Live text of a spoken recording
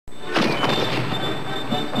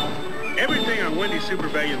Super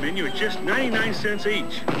Value menu at just 99 cents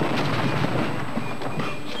each.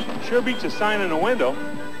 Sure beats a sign in a window.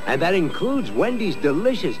 And that includes Wendy's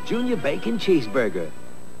delicious Junior Bacon Cheeseburger.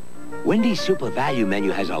 Wendy's Super Value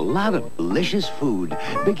menu has a lot of delicious food.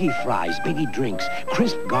 Biggie fries, biggie drinks,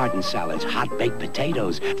 crisp garden salads, hot baked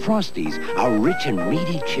potatoes, Frosties, our rich and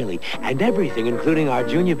meaty chili, and everything, including our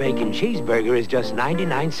Junior Bacon Cheeseburger, is just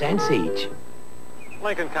 99 cents each.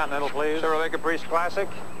 Lincoln Continental, please. Chevrolet Caprice Classic.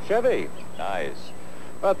 Chevy. Nice.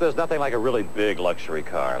 But there's nothing like a really big luxury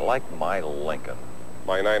car, like my Lincoln.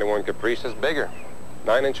 My 91 Caprice is bigger,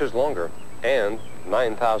 9 inches longer, and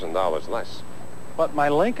 $9,000 less. But my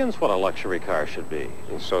Lincoln's what a luxury car should be.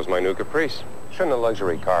 And so's my new Caprice. Shouldn't a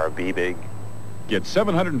luxury car be big? Get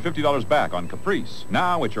 $750 back on Caprice,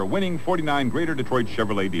 now at your winning 49 Greater Detroit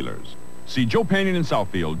Chevrolet dealers. See Joe Panion in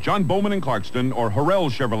Southfield, John Bowman in Clarkston, or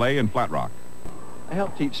Harrell Chevrolet in Flat Rock. I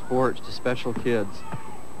help teach sports to special kids.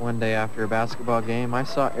 One day after a basketball game, I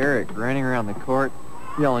saw Eric running around the court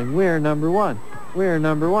yelling, "We're number one! We're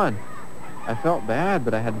number one!" I felt bad,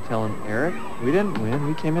 but I had to tell him, "Eric, we didn't win.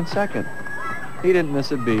 We came in second." He didn't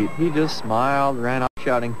miss a beat. He just smiled, ran off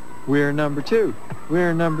shouting, "We're number two!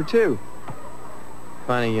 We're number two!"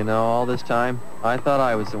 Funny, you know, all this time, I thought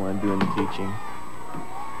I was the one doing the teaching.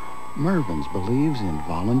 Mervyn's believes in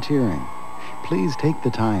volunteering. Please take the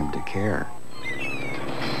time to care.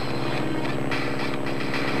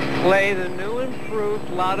 Play the new improved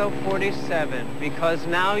Lotto 47 because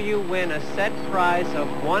now you win a set prize of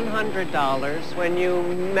 $100 when you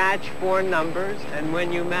match 4 numbers, and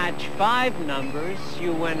when you match 5 numbers,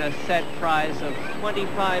 you win a set prize of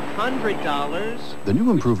 $2,500. The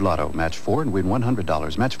new improved Lotto. Match 4 and win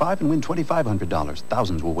 $100. Match 5 and win $2,500.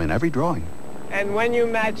 Thousands will win every drawing. And when you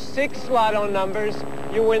match 6 Lotto numbers,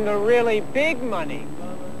 you win the really big money.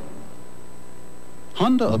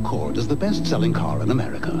 Honda Accord is the best-selling car in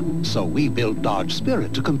America, so we built Dodge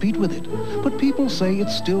Spirit to compete with it. But people say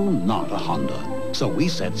it's still not a Honda. So we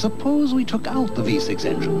said, suppose we took out the V6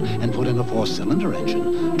 engine and put in a 4-cylinder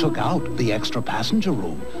engine, took out the extra passenger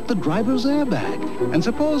room, the driver's airbag, and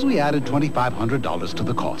suppose we added $2,500 to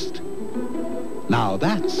the cost. Now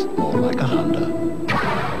that's more like a Honda.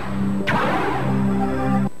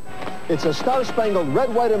 It's a star-spangled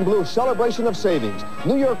red, white, and blue celebration of savings.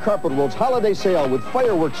 New York Carpet World's holiday sale with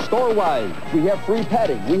fireworks store-wide. We have free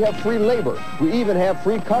padding. We have free labor. We even have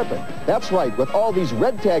free carpet. That's right, with all these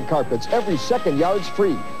red tag carpets, every second yard's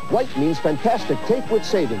free. White means fantastic take-with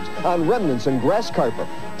savings on remnants and grass carpet.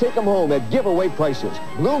 Take them home at giveaway prices.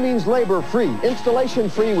 Blue means labor free, installation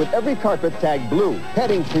free with every carpet tagged blue.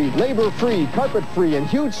 Padding free, labor free, carpet free, and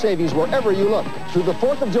huge savings wherever you look. Through the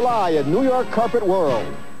 4th of July at New York Carpet World.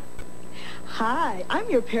 Hi, I'm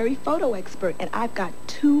your Perry photo expert, and I've got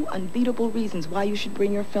 2 unbeatable reasons why you should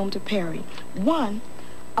bring your film to Perry. 1,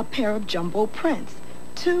 a pair of jumbo prints.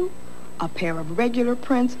 2, a pair of regular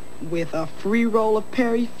prints with a free roll of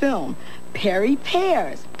Perry film. Perry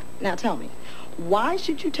pairs. Now tell me, why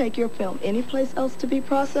should you take your film anyplace else to be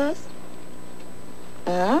processed?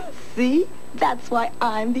 See? That's why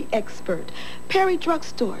I'm the expert. Perry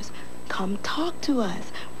Drugstores. Come talk to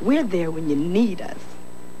us. We're there when you need us.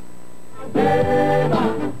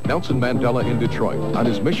 Nelson Mandela in Detroit on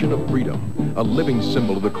his mission of freedom, a living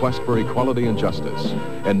symbol of the quest for equality and justice.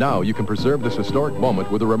 And now you can preserve this historic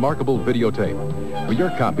moment with a remarkable videotape. For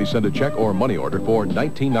your copy, send a check or money order for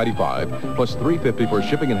 $19.95 plus $3.50 for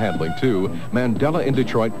shipping and handling to Mandela in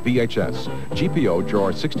Detroit VHS, GPO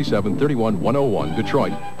drawer 6731101,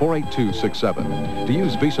 Detroit 48267. To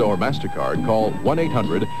use Visa or MasterCard, call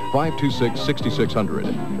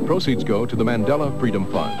 1-800-526-6600. Proceeds go to the Mandela Freedom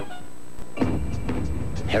Fund.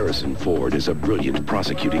 Harrison Ford is a brilliant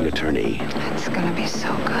prosecuting attorney. It's gonna be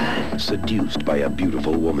so good. Seduced by a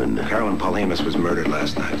beautiful woman. Carolyn Paulhamus was murdered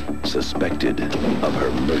last night. Suspected of her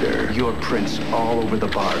murder. Your prints all over the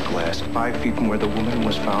bar glass, 5 feet from where the woman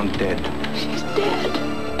was found dead. She's dead.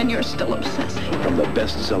 And you're still obsessing. From the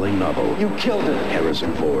best-selling novel. You killed her.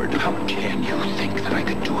 Harrison Ford. How can you think that I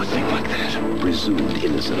could do a thing like that? Presumed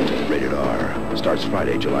innocent. Rated R. Starts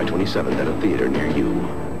Friday, July 27th at a theater near you.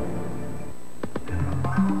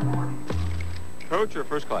 Coach or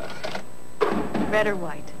first class? Red or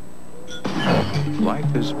white?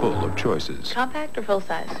 Life is full of choices. Compact or full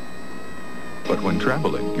size? But when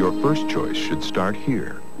traveling, your first choice should start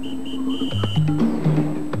here.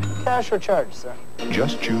 Cash or charge, sir?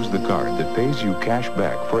 Just choose the card that pays you cash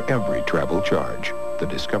back for every travel charge. The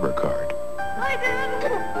Discover card. Hi,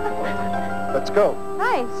 Dad. Let's go.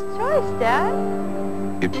 Nice choice, Dad.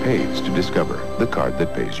 It pays to Discover, the card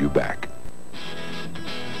that pays you back.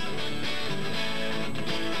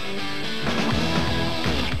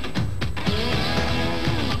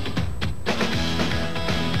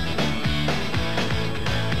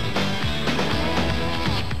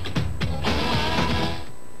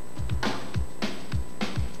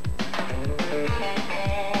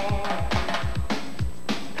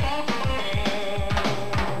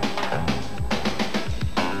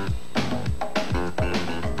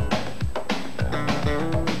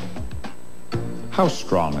 How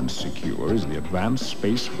strong and secure is the advanced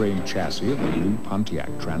space frame chassis of the new Pontiac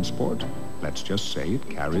Transport? Let's just say it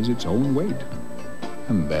carries its own weight.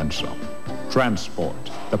 And then some. Transport,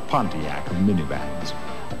 the Pontiac of minivans.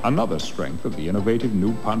 Another strength of the innovative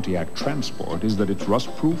new Pontiac Transport is that its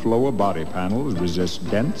rust-proof lower body panels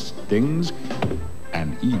resist dents, dings,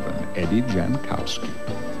 and even Eddie Jankowski.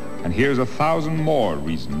 And here's 1,000 more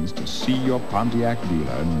reasons to see your Pontiac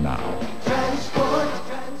dealer now. Transport.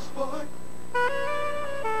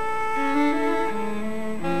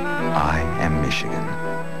 I am Michigan.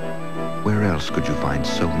 Where else could you find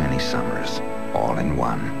so many summers all in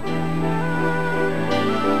one?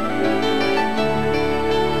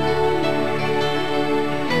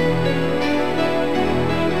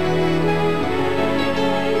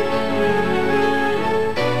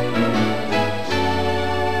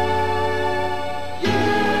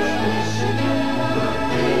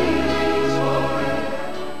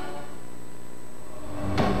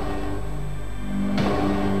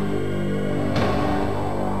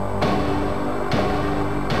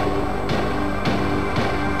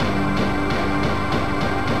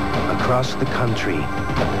 Across the country,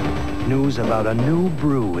 news about a new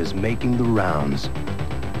brew is making the rounds.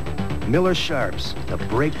 Miller Sharps, the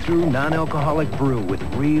breakthrough non-alcoholic brew with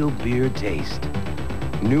real beer taste.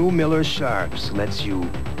 New Miller Sharps lets you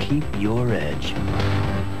keep your edge.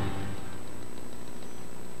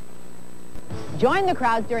 Join the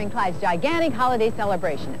crowds during Clyde's gigantic holiday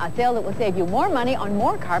celebration, a sale that will save you more money on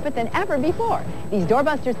more carpet than ever before. These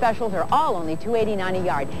doorbuster specials are all only $2.89 a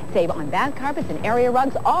yard. Save on bath carpets and area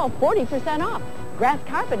rugs, all 40% off. Grass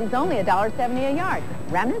carpet is only $1.70 a yard.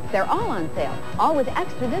 Remnants, they're all on sale, all with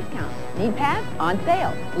extra discounts. Need pads? On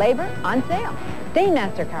sale. Labor? On sale.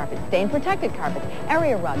 Stainmaster carpets, stain-protected carpets,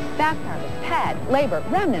 area rugs, bath carpets, pads, labor,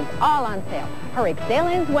 remnants, all on sale. Hurry, sale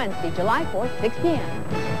ends Wednesday, July 4th, 6 p.m.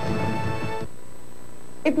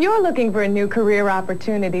 If you're looking for a new career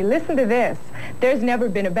opportunity, listen to this. There's never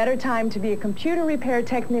been a better time to be a computer repair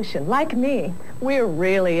technician like me. We're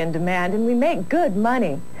really in demand and we make good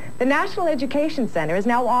money. The National Education Center is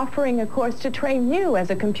now offering a course to train you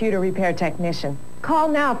as a computer repair technician. Call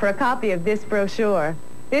now for a copy of this brochure.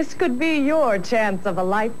 This could be your chance of a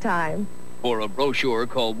lifetime. For a brochure,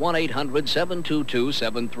 call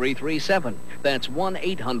 1-800-722-7337. That's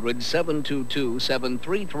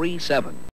 1-800-722-7337.